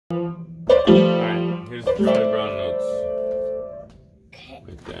Charlie Brown notes. Okay.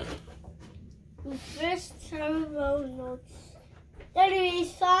 Right there. The first Charlie Brown notes. Then we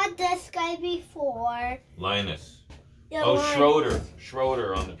saw this guy before. Linus. Yeah, Oh, Linus. Schroeder.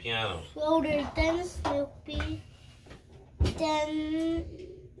 Schroeder on the piano. Schroeder, then Snoopy, then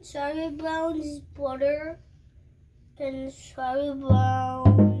Charlie Brown's brother, then Charlie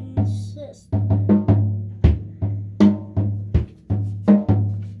Brown's sister.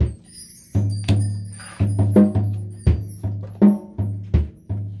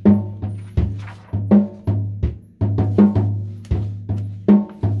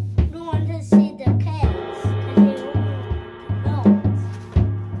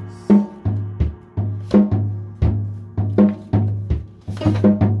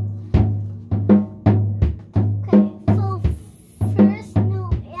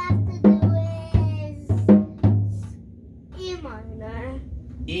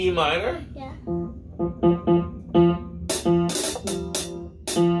 E minor? Yeah.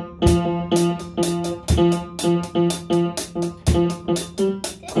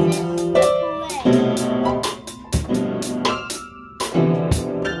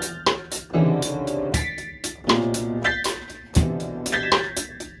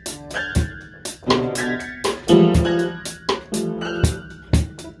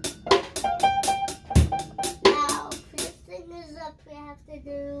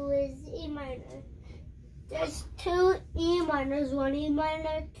 There's two E minors, one E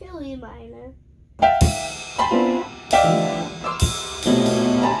minor, two E minor.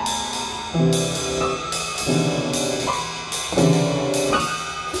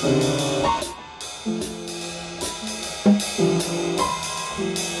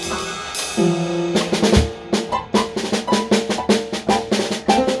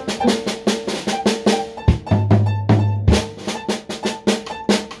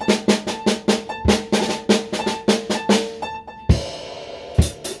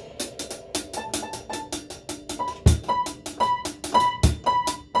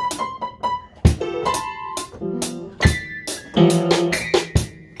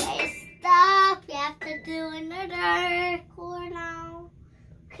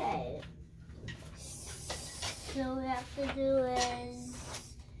 So we have to do is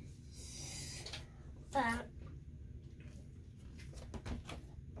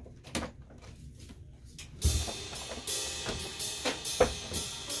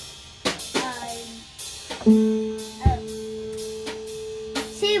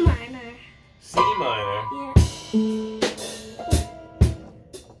C minor. C minor? Yeah.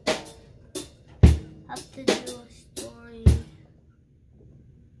 Have to do a story.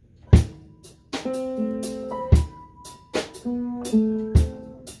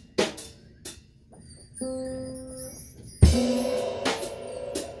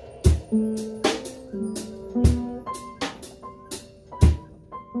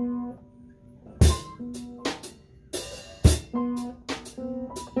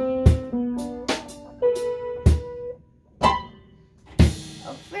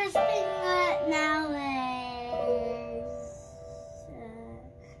 First thing now is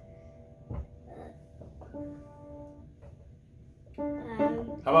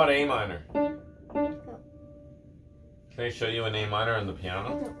How about A minor? Can I show you an A minor on the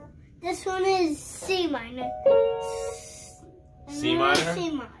piano? no. This one is C minor. C minor?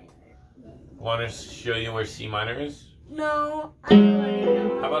 C minor. Want to show you where C minor is? No, I don't want to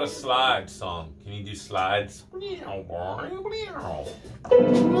know. How about a slide song? Can you do slides?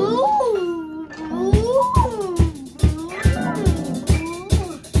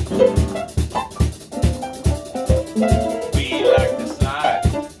 We like to slide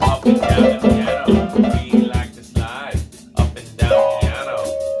up and down the piano. We like to slide up and down the piano.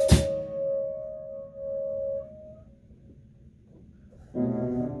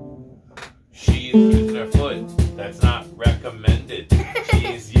 She's using her foot. That's not recommended.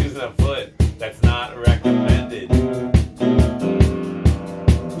 She's using a foot. That's not recommended.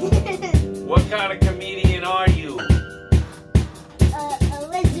 What kind of comedian are you? A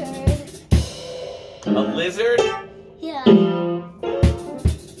lizard. A lizard? Yeah.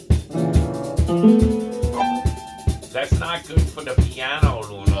 That's not good for the piano,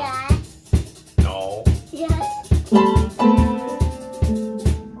 Luna. Yes. No. Yes.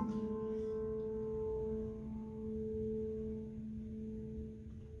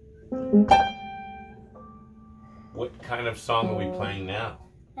 What kind of song are we playing now?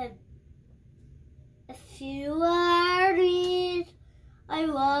 If you worried, I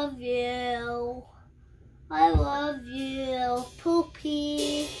love you. I love you,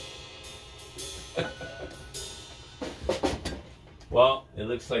 Poopy. Well, it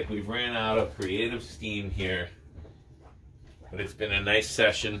looks like we've ran out of creative steam here. But it's been a nice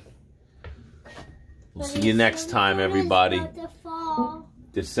session. We'll see you next time, everybody.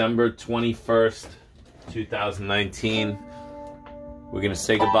 December 21st, 2019. We're going to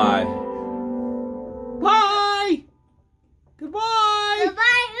say goodbye. Bye! Goodbye!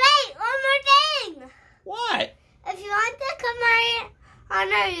 Goodbye. Wait, one more thing. What? If you want to come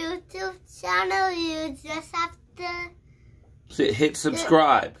on our YouTube channel, you just have to... Hit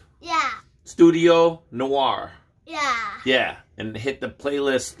subscribe. Yeah. Studio Noir. Yeah. Yeah, and hit the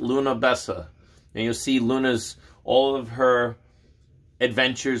playlist Luna Bessa. And you'll see Luna's, all of her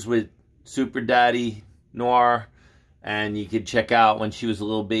adventures with Super Daddy Noir. And you could check out when she was a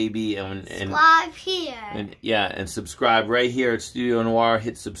little baby. And subscribe here. And subscribe right here at Studio Noir.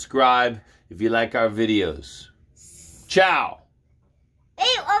 Hit subscribe if you like our videos. Ciao. Wait,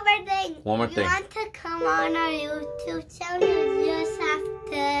 one more thing. One more thing. If you want to come on our YouTube channel, you just have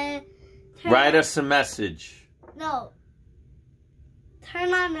to... Write us a message. No.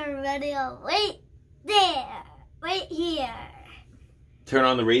 Turn on the radio. Wait there. Right here. Turn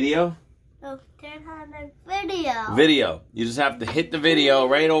on the radio? No, turn on the video. Video. You just have to hit the video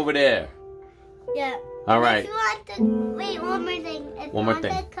right over there. Yeah. All right. If you want to... Wait, one more thing. If One more you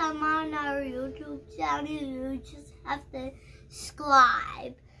thing. want to come on our YouTube channel, you just have to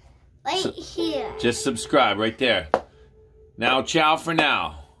subscribe. Right here. Just subscribe right there. Now, ciao for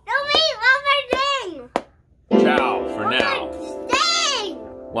now. No, wait, one more thing. Ciao for now. Stay.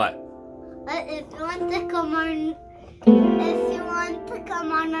 What? If you want to come on,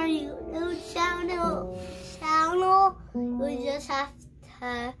 our YouTube channel, you just have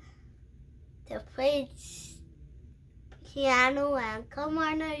to play piano and come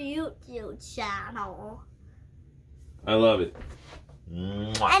on our YouTube channel. I love it.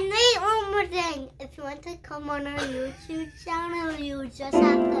 Mwah. And wait, one more thing. If you want to come on our YouTube channel, you just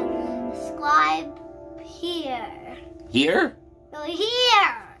have to subscribe here. Here? No,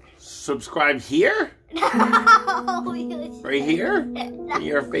 here. Subscribe here? No. Right here? In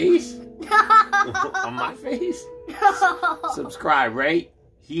your face? No. On my face? No. Subscribe right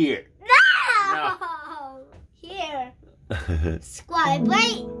here. No. Here. Subscribe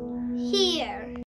right here.